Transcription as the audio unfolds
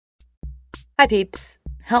Hi peeps!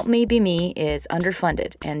 Help Me Be Me is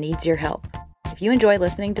underfunded and needs your help. If you enjoy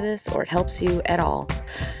listening to this or it helps you at all,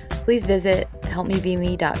 please visit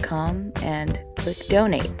helpmebeme.com and click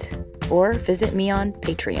donate or visit me on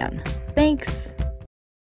Patreon. Thanks!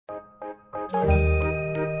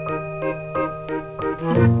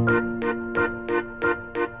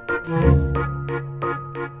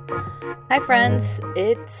 Hi friends,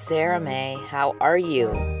 it's Sarah May. How are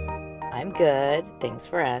you? I'm good. Thanks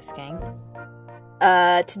for asking.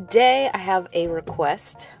 Today I have a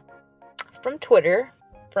request from Twitter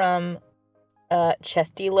from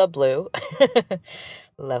Chesty LaBlue.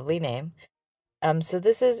 Lovely name. So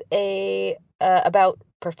this is about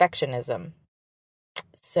perfectionism.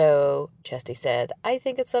 So Chesty said, I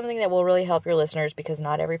think it's something that will really help your listeners because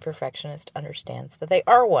not every perfectionist understands that they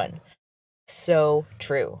are one. So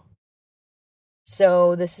true.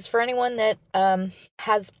 So this is for anyone that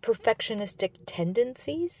has perfectionistic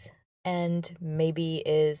tendencies and maybe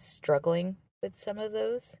is struggling with some of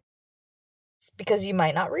those. It's because you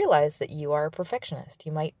might not realize that you are a perfectionist.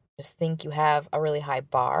 You might just think you have a really high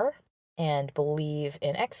bar and believe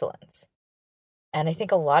in excellence. And I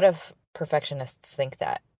think a lot of perfectionists think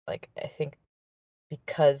that. Like, I think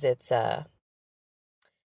because it's a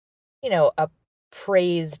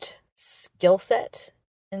praised skill set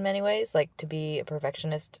in many ways. Like, to be a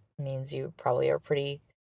perfectionist means you probably are pretty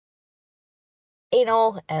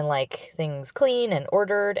anal and like things clean and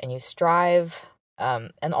ordered, and you strive.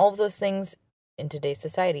 And all of those things in today's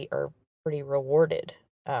society are pretty rewarded.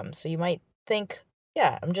 So you might think,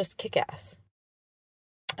 yeah, I'm just kick-ass.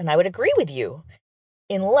 And I would agree with you,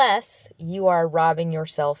 unless you are robbing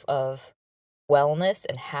yourself of wellness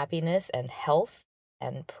and happiness and health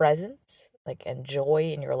and presence, like, and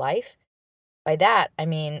joy in your life. By that, I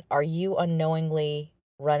mean, are you unknowingly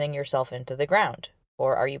running yourself into the ground?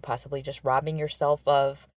 Or are you possibly just robbing yourself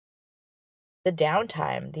of the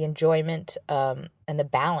downtime, the enjoyment, and the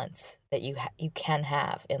balance that you can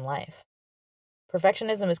have in life?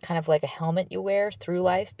 Perfectionism is kind of like a helmet you wear through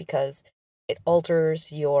life because it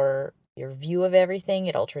alters your view of everything.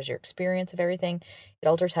 It alters your experience of everything. It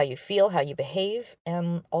alters how you feel, how you behave,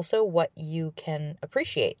 and also what you can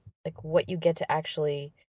appreciate, like what you get to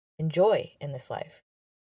actually enjoy in this life.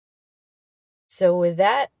 So with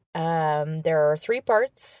that, there are 3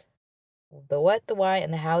 parts: the what, the why,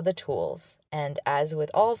 and the how, the tools. And as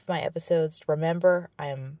with all of my episodes, remember,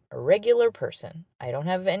 I'm a regular person. I don't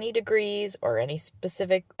have any degrees or any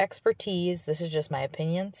specific expertise. This is just my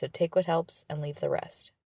opinion, so take what helps and leave the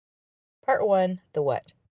rest. Part 1, the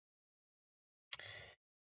what.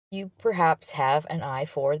 You perhaps have an eye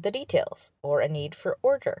for the details or a need for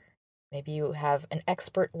order. Maybe you have an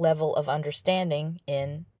expert level of understanding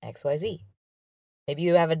in XYZ. Maybe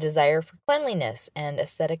you have a desire for cleanliness and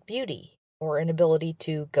aesthetic beauty, or an ability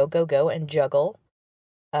to go and juggle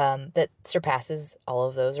that surpasses all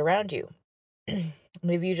of those around you.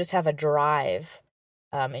 Maybe you just have a drive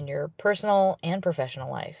in your personal and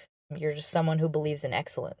professional life. You're just someone who believes in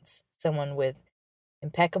excellence, someone with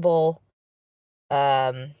impeccable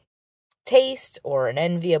taste or an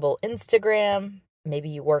enviable Instagram. Maybe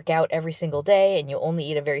you work out every single day and you only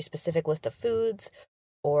eat a very specific list of foods,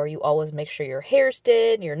 or you always make sure your hair's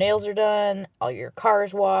did, your nails are done, all your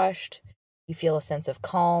car's washed. You feel a sense of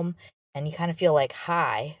calm, and you kind of feel like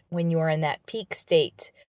high when you are in that peak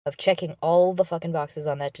state of checking all the fucking boxes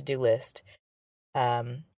on that to-do list.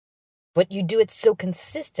 But you do it so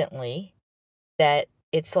consistently that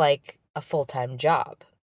it's like a full-time job.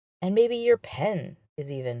 And maybe your pen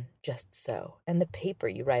is even just so, and the paper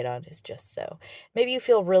you write on is just so. Maybe you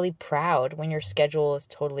feel really proud when your schedule is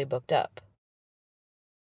totally booked up.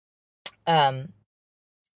 And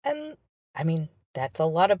I mean, that's a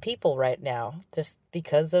lot of people right now, just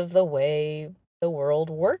because of the way the world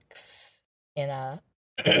works in a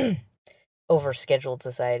overscheduled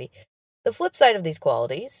society. The flip side of these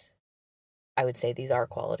qualities, I would say these are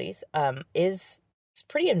qualities, is it's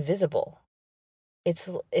pretty invisible. It's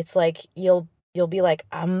like you'll be like,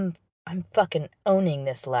 I'm fucking owning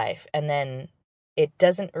this life, and then it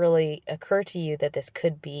doesn't really occur to you that this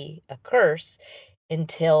could be a curse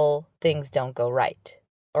until things don't go right,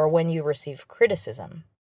 or when you receive criticism,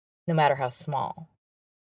 no matter how small.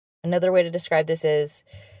 Another way to describe this is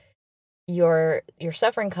your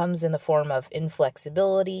suffering comes in the form of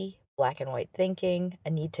inflexibility, black and white thinking, a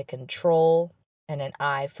need to control, and an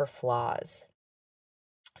eye for flaws.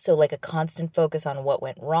 So like a constant focus on what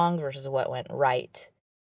went wrong versus what went right.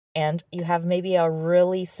 And you have maybe a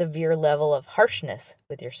really severe level of harshness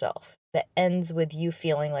with yourself that ends with you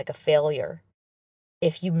feeling like a failure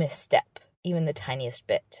if you misstep even the tiniest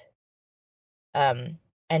bit.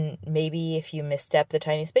 And maybe if you misstep the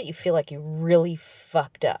tiniest bit, you feel like you really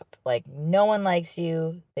fucked up. Like no one likes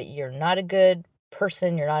you, that you're not a good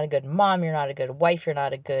person, you're not a good mom, you're not a good wife, you're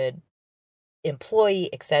not a good employee,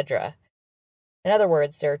 etc. In other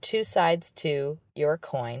words, there are two sides to your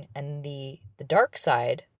coin, and the dark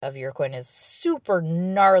side of your coin is super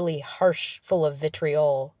gnarly, harsh, full of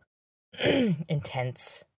vitriol,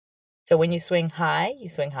 intense. So when you swing high,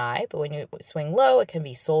 but when you swing low, it can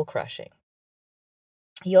be soul crushing.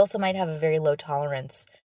 You also might have a very low tolerance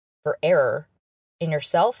for error in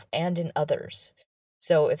yourself and in others.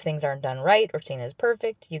 So if things aren't done right or seen as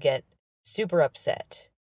perfect, you get super upset.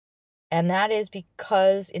 And that is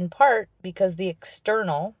because, in part, because the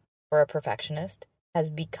external for a perfectionist has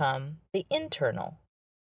become the internal.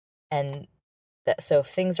 And so if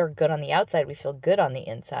things are good on the outside, we feel good on the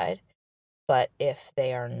inside. But if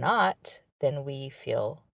they are not, then we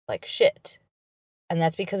feel like shit. And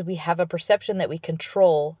that's because we have a perception that we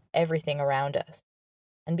control everything around us.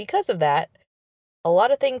 And because of that, a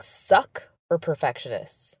lot of things suck for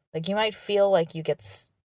perfectionists. Like you might feel like you get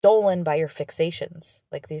stolen by your fixations,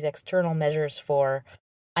 like these external measures for,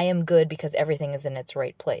 I am good because everything is in its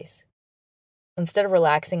right place. Instead of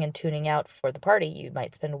relaxing and tuning out for the party, you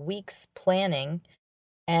might spend weeks planning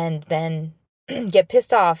and then get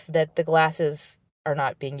pissed off that the glasses are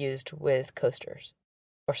not being used with coasters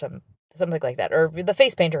or something like that. Or the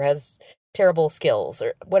face painter has terrible skills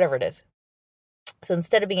or whatever it is. So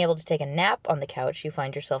instead of being able to take a nap on the couch, you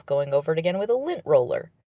find yourself going over it again with a lint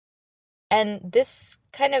roller. And this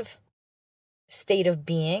kind of state of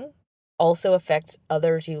being also affects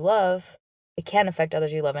others you love. It can affect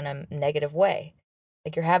others you love in a negative way.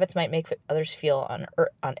 Like your habits might make others feel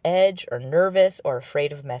on edge or nervous or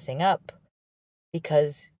afraid of messing up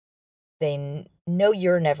because they know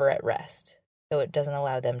you're never at rest. So it doesn't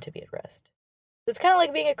allow them to be at rest. It's kind of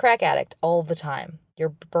like being a crack addict all the time. Your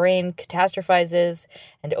brain catastrophizes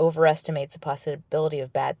and overestimates the possibility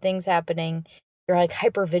of bad things happening. You're like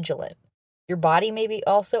hyper vigilant. Your body maybe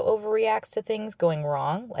also overreacts to things going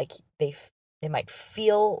wrong. Like they might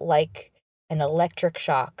feel like an electric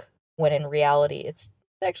shock when in reality it's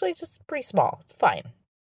actually just pretty small. It's fine.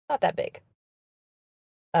 Not that big.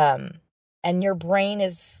 And your brain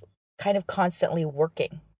is kind of constantly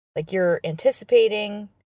working. Like you're anticipating,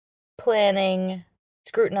 planning,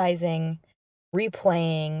 scrutinizing,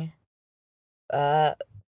 replaying,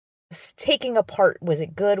 taking apart. Was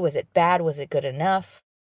it good? Was it bad? Was it good enough?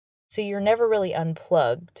 So you're never really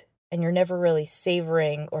unplugged and you're never really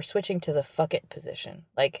savoring or switching to the fuck it position.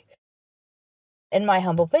 Like, in my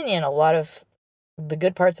humble opinion, a lot of the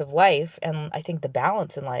good parts of life, and I think the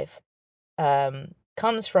balance in life,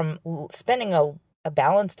 comes from spending a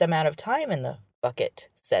balanced amount of time in the bucket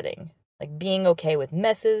setting. Like being okay with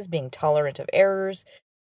messes, being tolerant of errors,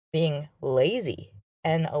 being lazy,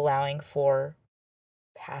 and allowing for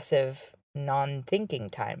passive, non-thinking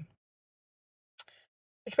time.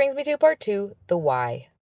 Which brings me to part 2, the why.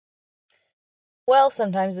 Well,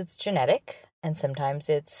 sometimes it's genetic, and sometimes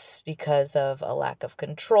it's because of a lack of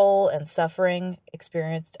control and suffering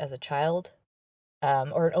experienced as a child,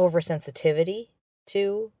 or an oversensitivity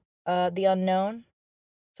to the unknown.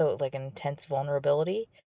 So, like an intense vulnerability.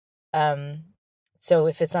 So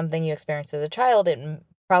if it's something you experienced as a child, it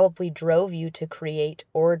probably drove you to create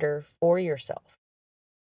order for yourself.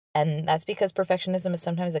 And that's because perfectionism is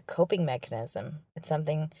sometimes a coping mechanism. It's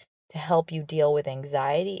something to help you deal with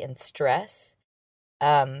anxiety and stress.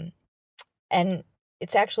 And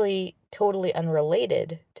it's actually totally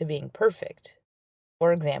unrelated to being perfect.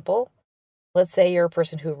 For example, let's say you're a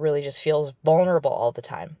person who really just feels vulnerable all the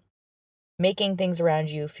time. Making things around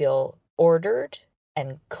you feel ordered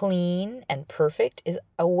and clean and perfect is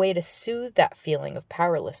a way to soothe that feeling of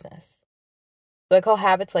powerlessness. So I call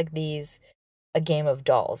habits like these a game of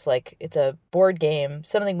dolls. Like it's a board game,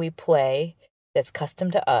 something we play that's custom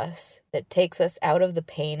to us, that takes us out of the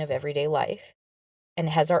pain of everyday life and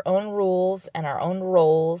has our own rules and our own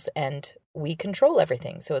roles, and we control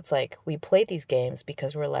everything. So it's like we play these games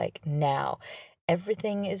because we're like, now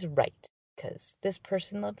everything is right because this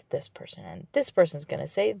person loves this person and this person's going to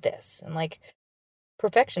say this. And like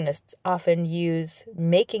perfectionists often use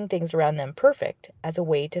making things around them perfect as a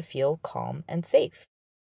way to feel calm and safe.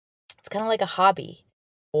 It's kind of like a hobby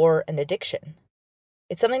or an addiction.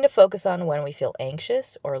 It's something to focus on when we feel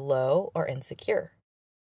anxious or low or insecure.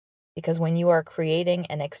 Because when you are creating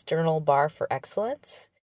an external bar for excellence,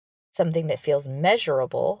 something that feels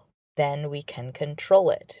measurable, then we can control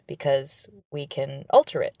it because we can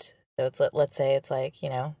alter it. So it's, let's say it's like,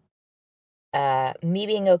 me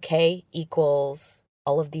being okay equals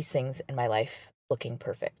all of these things in my life looking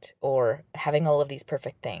perfect, or having all of these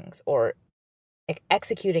perfect things, or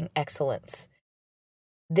executing excellence.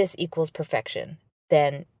 This equals perfection.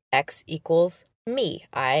 Then X equals me.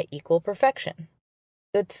 I equal perfection.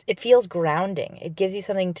 It feels grounding. It gives you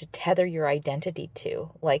something to tether your identity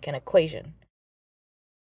to, like an equation.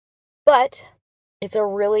 But it's a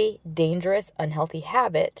really dangerous, unhealthy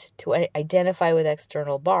habit to identify with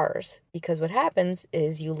external bars, because what happens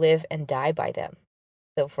is you live and die by them.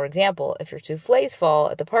 So, for example, if your souffles fall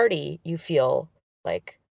at the party, you feel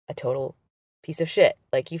like a total piece of shit.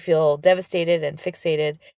 Like you feel devastated and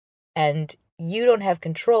fixated, and you don't have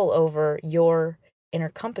control over your inner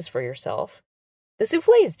compass for yourself. The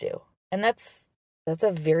souffles do. And that's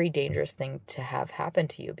a very dangerous thing to have happen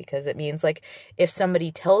to you, because it means, like, if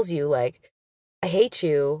somebody tells you, like, I hate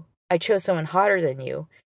you, I chose someone hotter than you,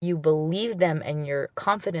 you believe them and your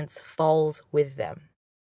confidence falls with them.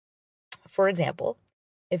 For example,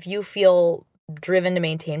 if you feel driven to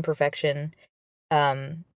maintain perfection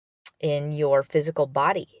in your physical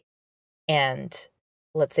body, and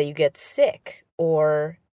let's say you get sick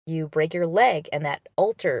or you break your leg and that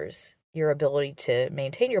alters your ability to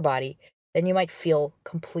maintain your body, then you might feel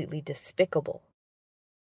completely despicable.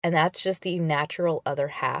 And that's just the natural other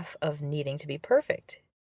half of needing to be perfect.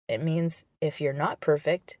 It means if you're not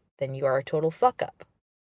perfect, then you are a total fuck up.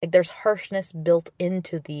 Like, there's harshness built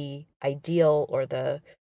into the ideal or the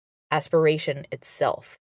aspiration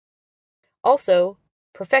itself. Also,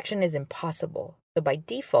 perfection is impossible. So by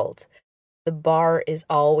default, the bar is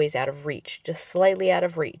always out of reach, just slightly out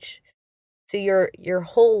of reach. So your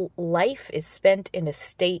whole life is spent in a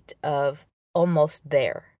state of almost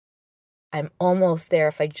there. I'm almost there.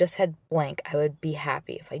 If I just had blank, I would be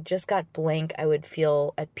happy. If I just got blank, I would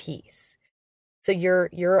feel at peace. So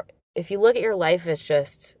if you look at your life as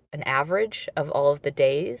just an average of all of the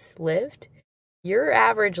days lived, your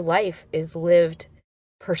average life is lived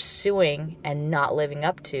pursuing and not living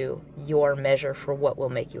up to your measure for what will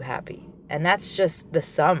make you happy. And that's just the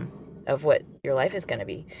sum of what your life is going to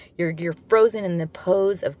be. You're frozen in the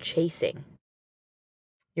pose of chasing.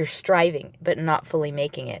 You're striving, but not fully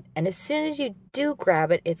making it. And as soon as you do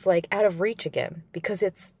grab it, it's like out of reach again, because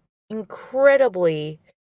it's incredibly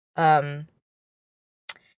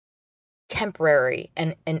temporary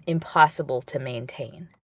and impossible to maintain.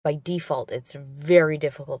 By default, it's very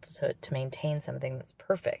difficult to maintain something that's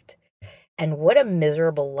perfect. And what a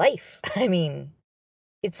miserable life. I mean,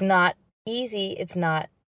 it's not easy. It's not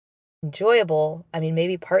enjoyable. I mean,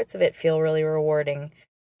 maybe parts of it feel really rewarding,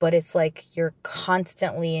 but it's like you're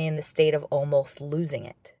constantly in the state of almost losing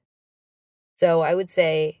it. So I would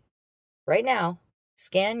say right now,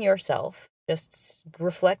 scan yourself, just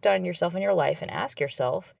reflect on yourself and your life and ask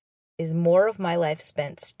yourself, is more of my life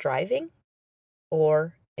spent striving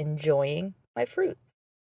or enjoying my fruits?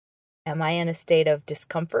 Am I in a state of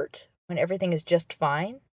discomfort when everything is just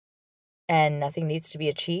fine and nothing needs to be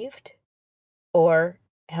achieved? Or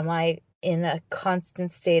am I in a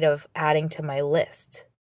constant state of adding to my list,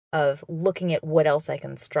 of looking at what else I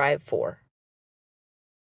can strive for?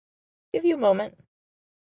 Give you a moment.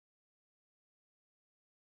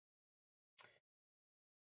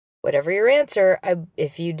 Whatever your answer,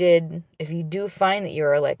 if you do find that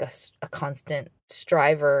you're like a constant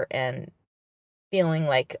striver and feeling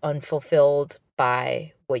like unfulfilled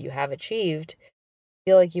by what you have achieved,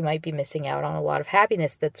 feel like you might be missing out on a lot of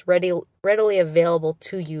happiness that's readily available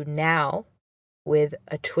to you now with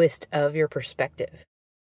a twist of your perspective.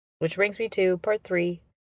 Which brings me to part 3,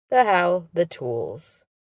 the how, the tools.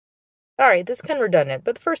 All right, this is kind of redundant,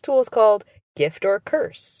 but the first tool is called gift or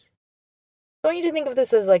curse. I want you to think of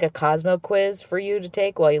this as like a Cosmo quiz for you to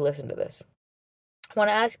take while you listen to this. I want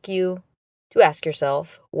to ask you to ask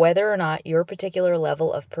yourself whether or not your particular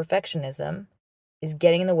level of perfectionism is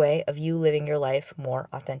getting in the way of you living your life more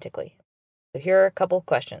authentically. So here are a couple of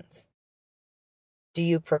questions. Do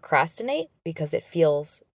you procrastinate because it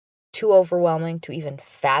feels too overwhelming to even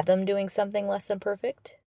fathom doing something less than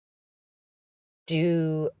perfect?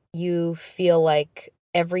 Do you feel like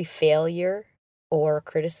every failure or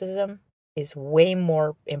criticism is way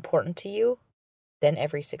more important to you than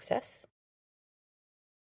every success?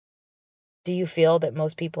 Do you feel that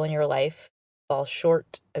most people in your life fall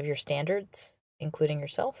short of your standards, including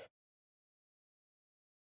yourself?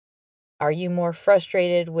 Are you more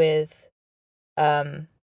frustrated with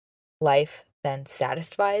life than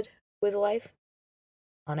satisfied with life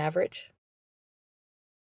on average?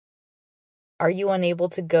 Are you unable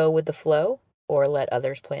to go with the flow or let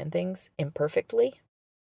others plan things imperfectly?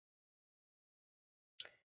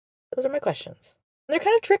 Those are my questions. And they're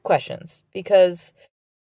kind of trick questions, because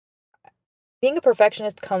being a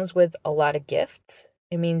perfectionist comes with a lot of gifts.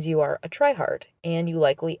 It means you are a tryhard and you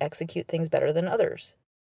likely execute things better than others.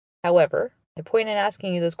 However, My point in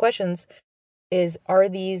asking you those questions is,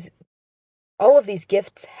 all of these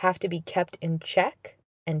gifts have to be kept in check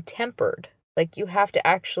and tempered. Like, you have to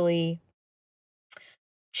actually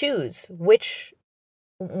choose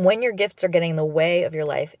when your gifts are getting in the way of your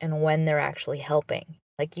life and when they're actually helping.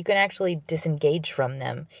 Like, you can actually disengage from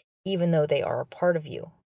them even though they are a part of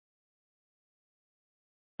you.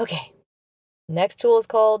 Okay, next tool is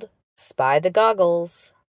called Spy the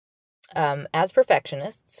Goggles. As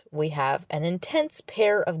perfectionists, we have an intense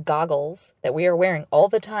pair of goggles that we are wearing all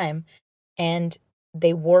the time, and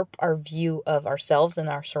they warp our view of ourselves and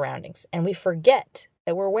our surroundings. And we forget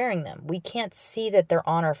that we're wearing them. We can't see that they're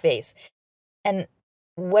on our face. And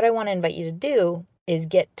what I want to invite you to do is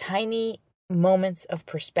get tiny moments of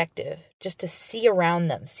perspective just to see around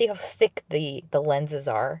them, see how thick the lenses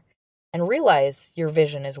are, and realize your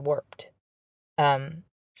vision is warped.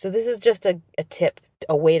 So this is just a tip,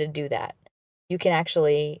 a way to do that. You can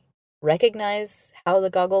actually recognize how the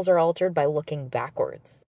goggles are altered by looking backwards.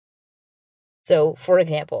 So, for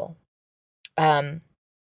example,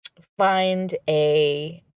 find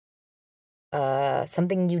a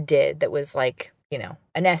something you did that was like,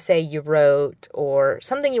 an essay you wrote, or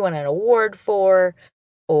something you won an award for,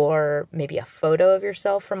 or maybe a photo of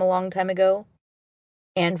yourself from a long time ago,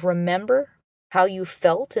 and remember how you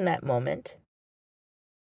felt in that moment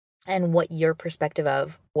and what your perspective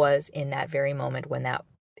of was in that very moment when that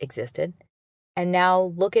existed. And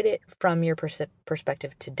now look at it from your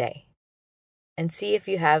perspective today and see if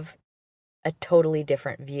you have a totally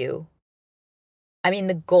different view. I mean,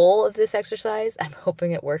 the goal of this exercise, I'm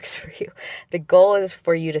hoping it works for you. The goal is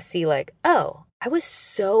for you to see, like, oh, I was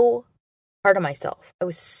so hard on myself. I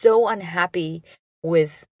was so unhappy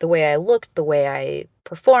with the way I looked, the way I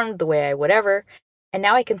performed, the way I whatever. And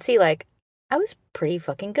now I can see, like, I was pretty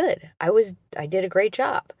fucking good. I did a great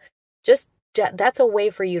job. That's a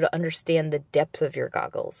way for you to understand the depth of your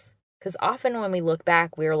goggles. Because often when we look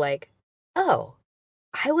back, we're like, oh,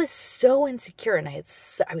 I was so insecure and I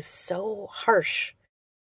was so harsh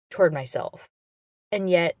toward myself. And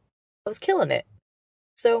yet I was killing it.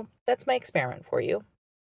 So that's my experiment for you.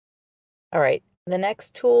 All right. The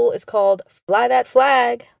next tool is called Fly That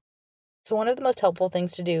Flag. So one of the most helpful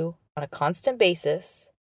things to do on a constant basis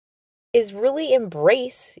is really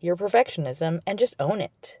embrace your perfectionism and just own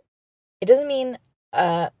it. It doesn't mean,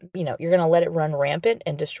 you're going to let it run rampant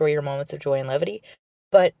and destroy your moments of joy and levity.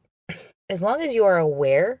 But as long as you are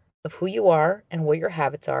aware of who you are and what your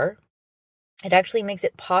habits are, it actually makes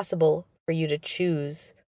it possible for you to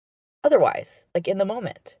choose otherwise, like in the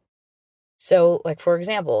moment. So, like, for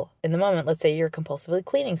example, in the moment, let's say you're compulsively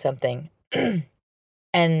cleaning something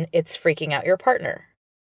and it's freaking out your partner,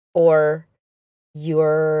 or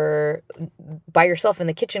you're by yourself in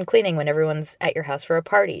the kitchen cleaning when everyone's at your house for a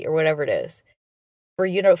party or whatever it is. For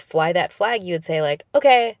you to fly that flag, you would say, like,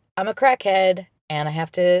 okay, I'm a crackhead and I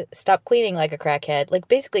have to stop cleaning like a crackhead. Like,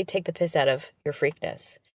 basically take the piss out of your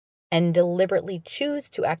freakness and deliberately choose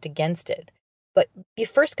to act against it. But you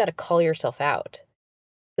first got to call yourself out.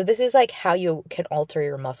 So this is like how you can alter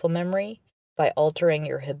your muscle memory, by altering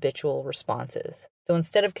your habitual responses. So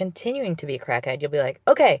instead of continuing to be a crackhead, you'll be like,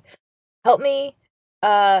 okay, help me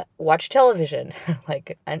watch television.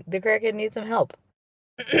 Like, the crackhead needs some help.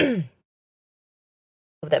 Hope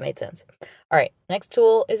that made sense. All right, next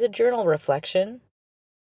tool is a journal reflection.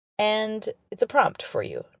 And it's a prompt for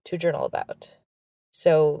you to journal about.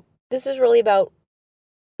 So this is really about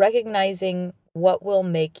recognizing what will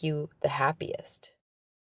make you the happiest.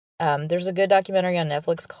 There's a good documentary on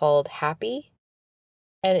Netflix called Happy.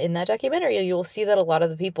 And in that documentary, you will see that a lot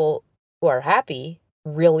of the people who are happy,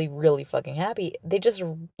 really, really fucking happy, they just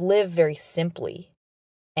live very simply.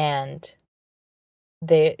 And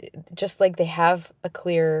they have a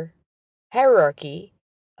clear hierarchy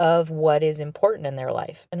of what is important in their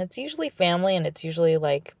life. And it's usually family, and it's usually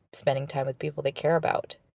like spending time with people they care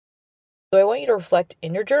about. So I want you to reflect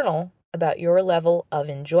in your journal about your level of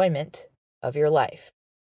enjoyment of your life.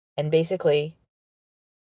 And basically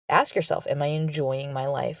ask yourself, am I enjoying my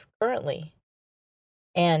life currently?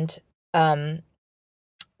 And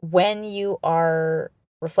when you are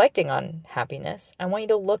reflecting on happiness, I want you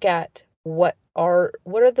to look at what are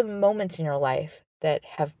the moments in your life that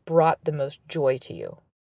have brought the most joy to you.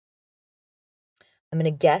 I'm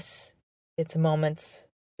going to guess it's moments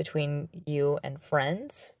between you and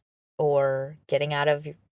friends, or getting out of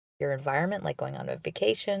your environment, like going on a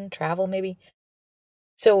vacation, travel maybe.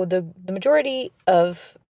 So the majority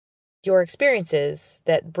of your experiences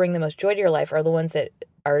that bring the most joy to your life are the ones that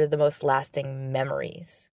are the most lasting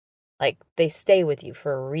memories. Like, they stay with you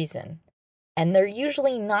for a reason. And they're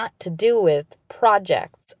usually not to do with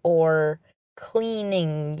projects or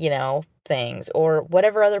cleaning, things or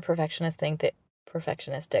whatever other perfectionistic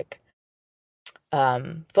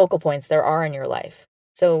focal points there are in your life.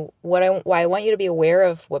 So why I want you to be aware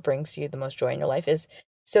of what brings you the most joy in your life is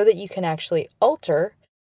so that you can actually alter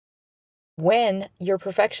when your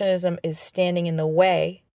perfectionism is standing in the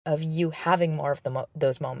way of you having more of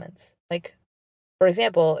those moments. Like, for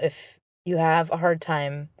example, if you have a hard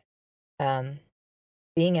time um,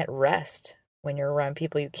 being at rest when you're around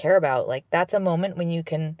people you care about, like that's a moment when you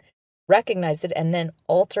can recognize it and then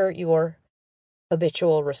alter your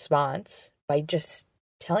habitual response by just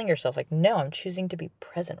telling yourself, like, no, I'm choosing to be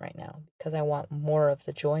present right now because I want more of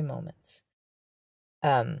the joy moments.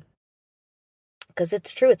 Because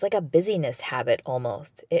it's true, it's like a busyness habit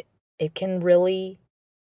almost. It can really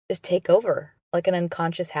just take over, like an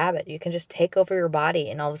unconscious habit. You can just take over your body,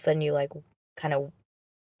 and all of a sudden you like kind of,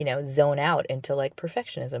 zone out into like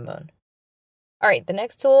perfectionism mode. All right, the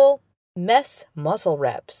next tool, mess muscle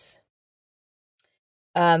reps.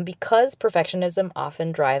 Because perfectionism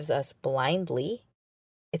often drives us blindly,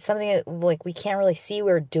 it's something that like we can't really see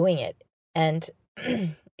we're doing it, and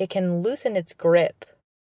it can loosen its grip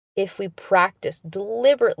if we practice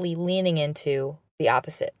deliberately leaning into the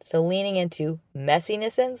opposite. So leaning into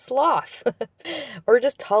messiness and sloth, or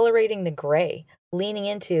just tolerating the gray, leaning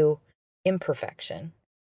into imperfection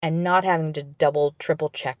and not having to double, triple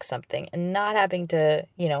check something and not having to,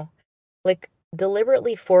 like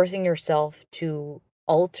deliberately forcing yourself to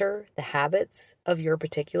alter the habits of your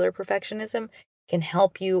particular perfectionism can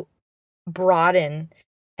help you broaden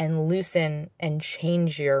and loosen and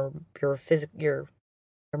change your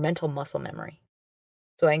mental muscle memory.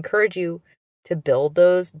 So I encourage you to build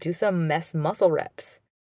those, do some mess muscle reps.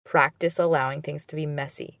 Practice allowing things to be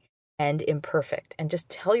messy and imperfect and just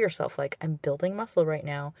tell yourself like I'm building muscle right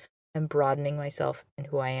now. I'm broadening myself and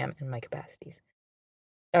who I am and my capacities.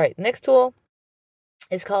 All right, next tool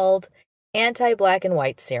is called anti-black and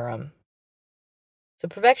white serum. So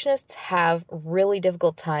perfectionists have really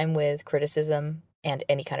difficult time with criticism and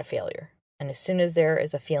any kind of failure. And as soon as there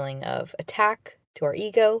is a feeling of attack to our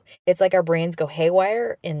ego, it's like our brains go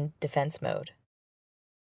haywire in defense mode.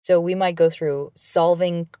 So we might go through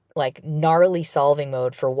gnarly solving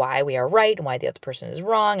mode for why we are right and why the other person is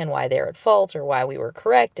wrong and why they're at fault or why we were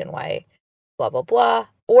correct and why blah, blah, blah.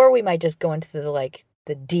 Or we might just go into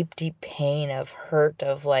the deep, deep pain of hurt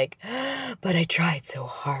of like, but I tried so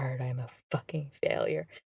hard. I'm a fucking failure.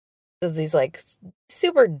 There's these like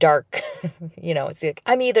super dark, it's like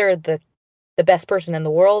I'm either the best person in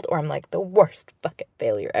the world or I'm like the worst fucking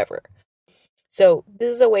failure ever. So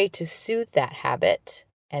this is a way to soothe that habit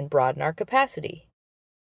and broaden our capacity.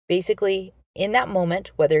 Basically, in that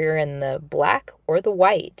moment, whether you're in the black or the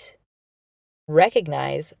white,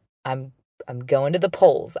 recognize I'm going to the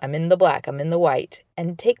poles. I'm in the black, I'm in the white,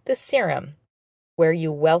 and take the serum where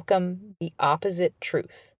you welcome the opposite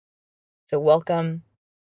truth. So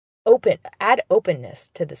add openness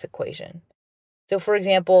to this equation. So for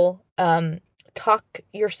example, talk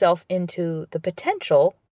yourself into the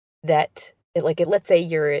potential that let's say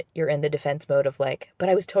you're in the defense mode of like, but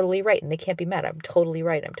I was totally right and they can't be mad. I'm totally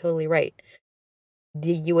right. I'm totally right.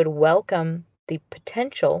 You would welcome the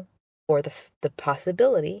potential or the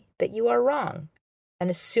possibility that you are wrong and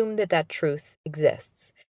assume that truth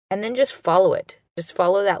exists. And then just follow it. Just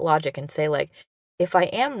follow that logic and say like, if I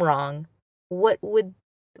am wrong, what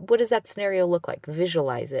does that scenario look like?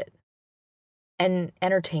 Visualize it and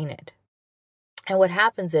entertain it. And what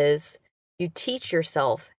happens is you teach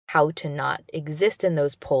yourself how to not exist in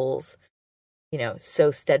those poles,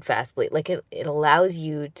 so steadfastly. Like it allows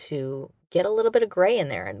you to get a little bit of gray in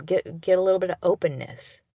there and get a little bit of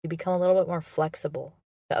openness. You become a little bit more flexible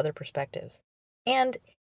to other perspectives. And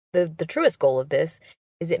the truest goal of this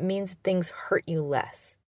is it means things hurt you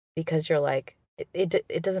less because you're like,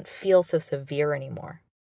 it doesn't feel so severe anymore.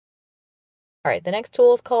 All right, the next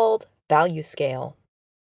tool is called value scale.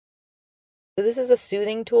 So this is a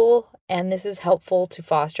soothing tool, and this is helpful to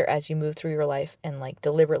foster as you move through your life and like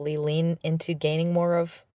deliberately lean into gaining more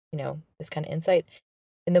of, this kind of insight.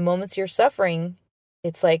 In the moments you're suffering,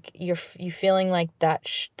 it's like you feeling like that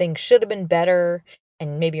thing should have been better,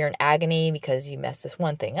 and maybe you're in agony because you messed this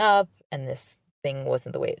one thing up and this thing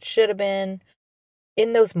wasn't the way it should have been.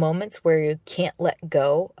 In those moments where you can't let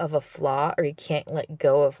go of a flaw or you can't let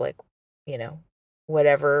go of like,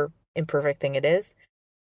 whatever imperfect thing it is,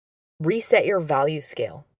 reset your value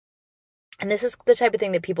scale. And this is the type of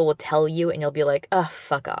thing that people will tell you and you'll be like, oh,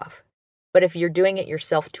 fuck off. But if you're doing it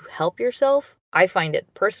yourself to help yourself, I find it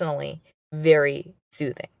personally very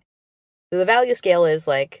soothing. So the value scale is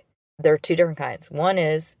like, there are two different kinds. One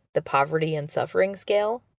is the poverty and suffering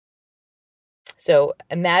scale. So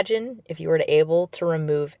imagine if you were to able to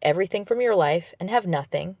remove everything from your life and have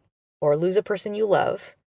nothing, or lose a person you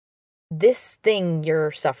love. This thing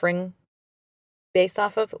you're suffering based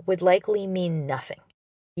off of would likely mean nothing.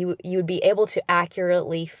 You would be able to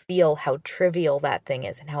accurately feel how trivial that thing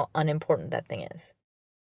is and how unimportant that thing is.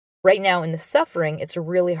 Right now in the suffering, it's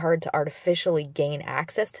really hard to artificially gain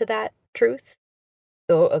access to that truth.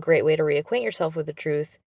 So a great way to reacquaint yourself with the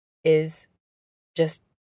truth is just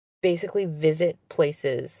basically visit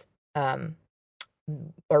places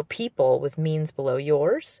or people with means below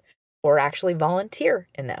yours, or actually volunteer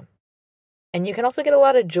in them. And you can also get a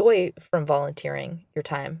lot of joy from volunteering your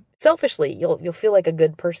time. Selfishly, you'll feel like a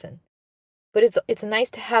good person. But it's nice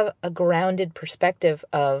to have a grounded perspective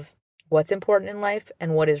of what's important in life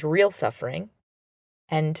and what is real suffering.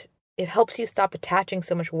 And it helps you stop attaching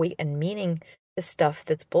so much weight and meaning to stuff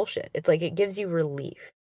that's bullshit. It's like it gives you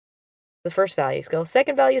relief. The first value scale.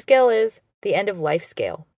 Second value scale is the end of life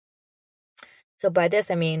scale. So by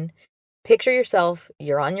this, I mean, picture yourself,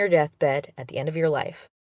 you're on your deathbed at the end of your life.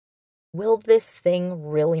 Will this thing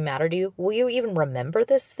really matter to you? Will you even remember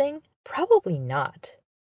this thing? Probably not.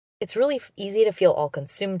 It's really easy to feel all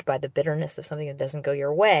consumed by the bitterness of something that doesn't go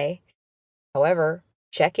your way. However,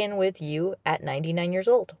 check in with you at 99 years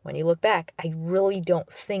old. When you look back, I really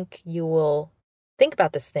don't think you will think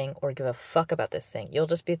about this thing or give a fuck about this thing. You'll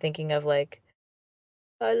just be thinking of like,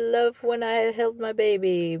 I love when I held my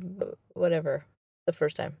baby, whatever, the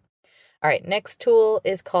first time. All right, next tool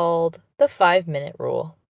is called the 5-minute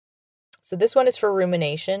rule. So this one is for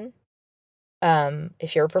rumination.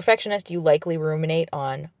 If you're a perfectionist, you likely ruminate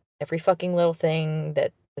on every fucking little thing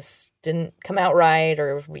that this didn't come out right,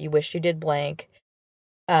 or you wish you did blank.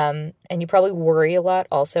 And you probably worry a lot,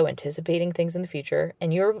 also anticipating things in the future,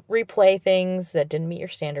 and you replay things that didn't meet your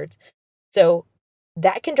standards. So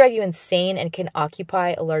that can drive you insane and can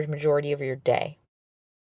occupy a large majority of your day.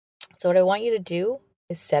 So what I want you to do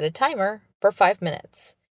is set a timer for 5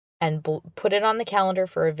 minutes and put it on the calendar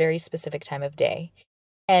for a very specific time of day,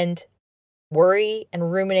 and worry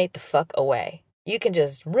and ruminate the fuck away. You can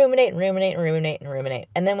just ruminate and ruminate and ruminate and ruminate.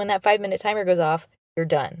 And then when that 5-minute timer goes off, you're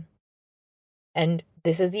done. And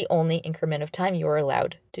this is the only increment of time you are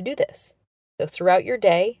allowed to do this. So throughout your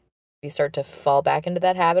day, if you start to fall back into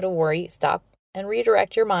that habit of worry, stop and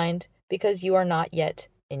redirect your mind, because you are not yet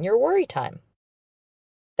in your worry time.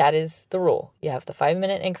 That is the rule. You have the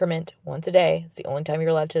 5-minute increment once a day. It's the only time you're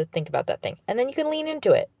allowed to think about that thing. And then you can lean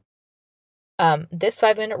into it. This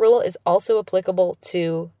 5-minute rule is also applicable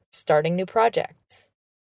to starting new projects.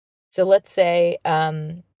 So let's say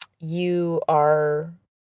you are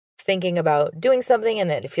thinking about doing something and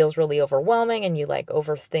that it feels really overwhelming, and you like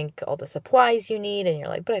overthink all the supplies you need, and you're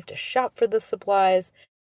like, but I have to shop for the supplies.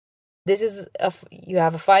 You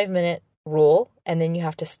have a 5-minute rule, and then you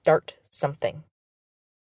have to start something.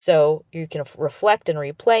 So you can reflect and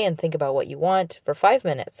replay and think about what you want for 5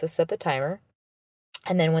 minutes. So set the timer.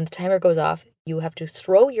 And then when the timer goes off, you have to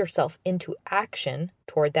throw yourself into action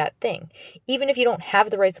toward that thing. Even if you don't have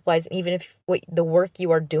the right supplies, even if the work you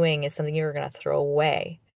are doing is something you're going to throw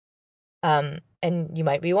away. And you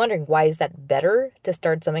might be wondering, why is that better to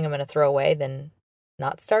start something I'm going to throw away than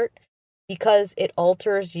not start? Because it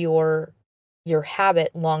alters your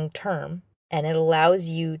habit long term, and it allows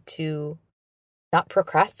you to not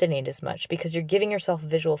procrastinate as much, because you're giving yourself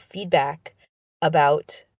visual feedback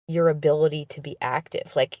about your ability to be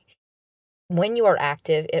active. Like, when you are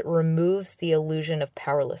active, it removes the illusion of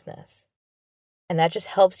powerlessness. And that just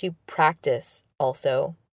helps you practice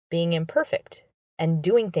also being imperfect and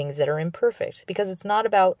doing things that are imperfect, because it's not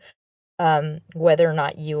about whether or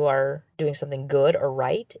not you are doing something good or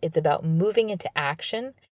right. It's about moving into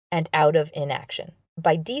action and out of inaction.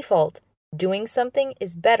 By default, doing something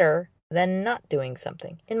is better than not doing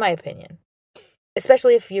something, in my opinion,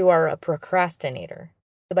 especially if you are a procrastinator.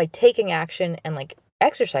 So by taking action and like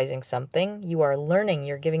exercising something, you are learning,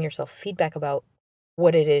 you're giving yourself feedback about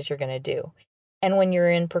what it is you're going to do. And when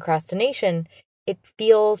you're in procrastination, it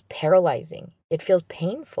feels paralyzing. It feels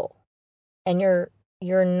painful. And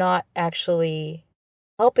you're not actually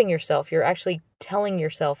helping yourself. You're actually telling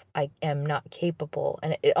yourself, I am not capable.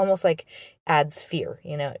 And it almost like adds fear,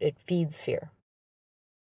 it feeds fear.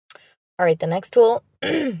 All right, the next tool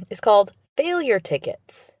is called failure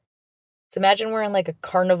tickets. So imagine we're in like a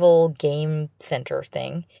carnival game center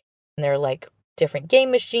thing, and there are like different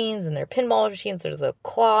game machines, and there are pinball machines, there's the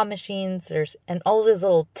claw machines, and all those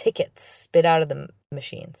little tickets spit out of the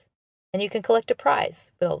machines. And you can collect a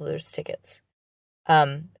prize with all those tickets.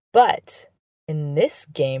 But in this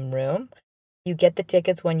game room, you get the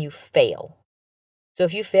tickets when you fail. So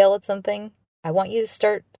if you fail at something, I want you to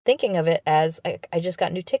start thinking of it as I just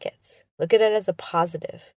got new tickets. Look at it as a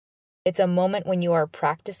positive. It's a moment when you are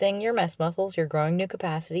practicing your mess muscles, you're growing new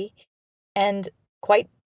capacity, and quite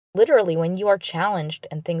literally, when you are challenged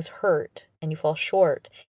and things hurt and you fall short,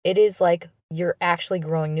 it is like you're actually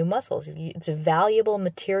growing new muscles. It's a valuable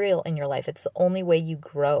material in your life. It's the only way you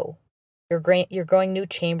grow. You're growing new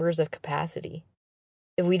chambers of capacity.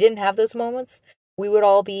 If we didn't have those moments, we would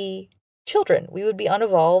all be children. We would be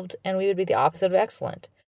unevolved, and we would be the opposite of excellent.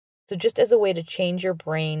 So just as a way to change your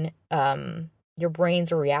brain's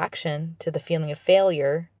reaction to the feeling of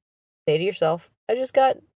failure, say to yourself, I just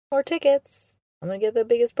got more tickets. I'm going to get the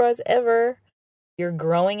biggest prize ever. You're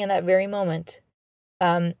growing in that very moment.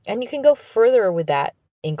 And you can go further with that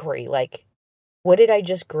inquiry. Like, what did I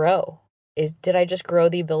just grow? Did I just grow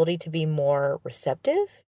the ability to be more receptive?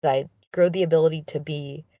 Did I grow the ability to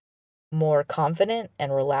be more confident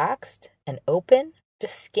and relaxed and open?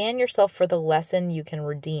 Just scan yourself for the lesson you can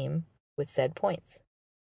redeem with said points.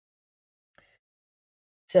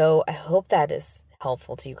 So I hope that is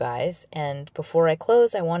helpful to you guys. And before I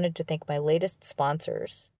close, I wanted to thank my latest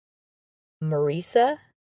sponsors, Marisa,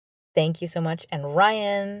 thank you so much, and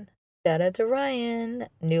Ryan. Shout out to Ryan,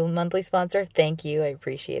 new monthly sponsor. Thank you. I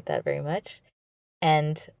appreciate that very much.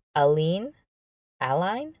 And Aline,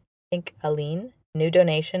 I think Aline, new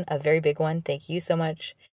donation, a very big one. Thank you so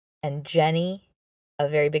much. And Jenny, a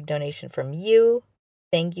very big donation from you.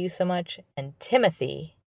 Thank you so much. And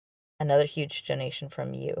Timothy, another huge donation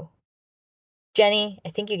from you. Jenny, I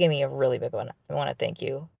think you gave me a really big one. I want to thank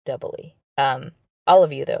you doubly. All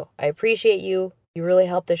of you, though, I appreciate you. You really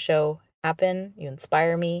help this show happen. You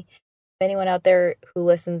inspire me. If anyone out there who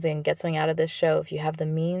listens and gets something out of this show, if you have the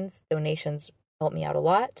means, donations help me out a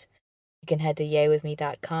lot. You can head to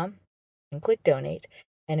yaywithme.com and click donate.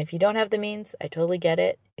 And if you don't have the means, I totally get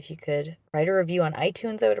it. If you could write a review on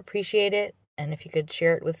iTunes, I would appreciate it. And if you could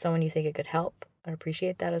share it with someone you think it could help, I'd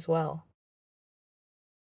appreciate that as well.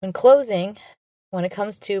 In closing, when it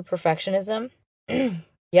comes to perfectionism,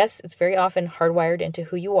 yes, it's very often hardwired into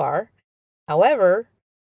who you are. However,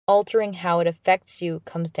 altering how it affects you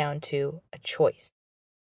comes down to a choice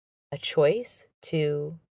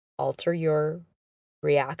to alter your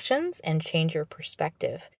reactions and change your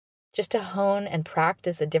perspective, just to hone and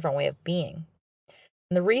practice a different way of being.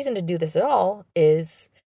 And the reason to do this at all is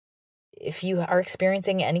if you are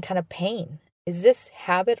experiencing any kind of pain. Is this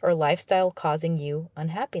habit or lifestyle causing you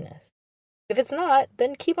unhappiness? If it's not,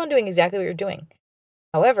 then keep on doing exactly what you're doing.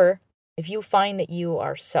 However, if you find that you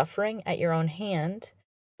are suffering at your own hand,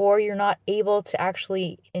 or you're not able to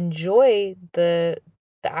actually enjoy the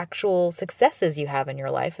actual successes you have in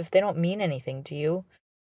your life, if they don't mean anything to you,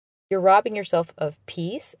 you're robbing yourself of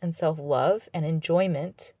peace and self-love and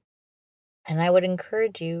enjoyment. And I would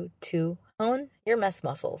encourage you to hone your mess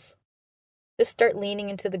muscles. Just start leaning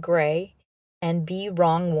into the gray and be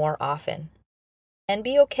wrong more often. And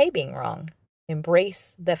be okay being wrong.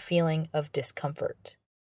 Embrace the feeling of discomfort.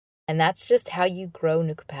 And that's just how you grow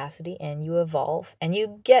new capacity and you evolve and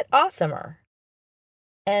you get awesomer.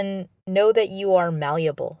 And know that you are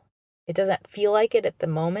malleable. It doesn't feel like it at the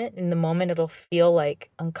moment. In the moment, it'll feel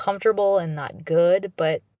like uncomfortable and not good,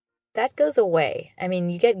 but that goes away. I mean,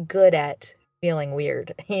 you get good at feeling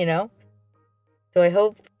weird, you know? So I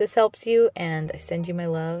hope this helps you, and I send you my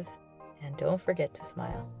love, and don't forget to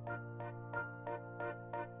smile.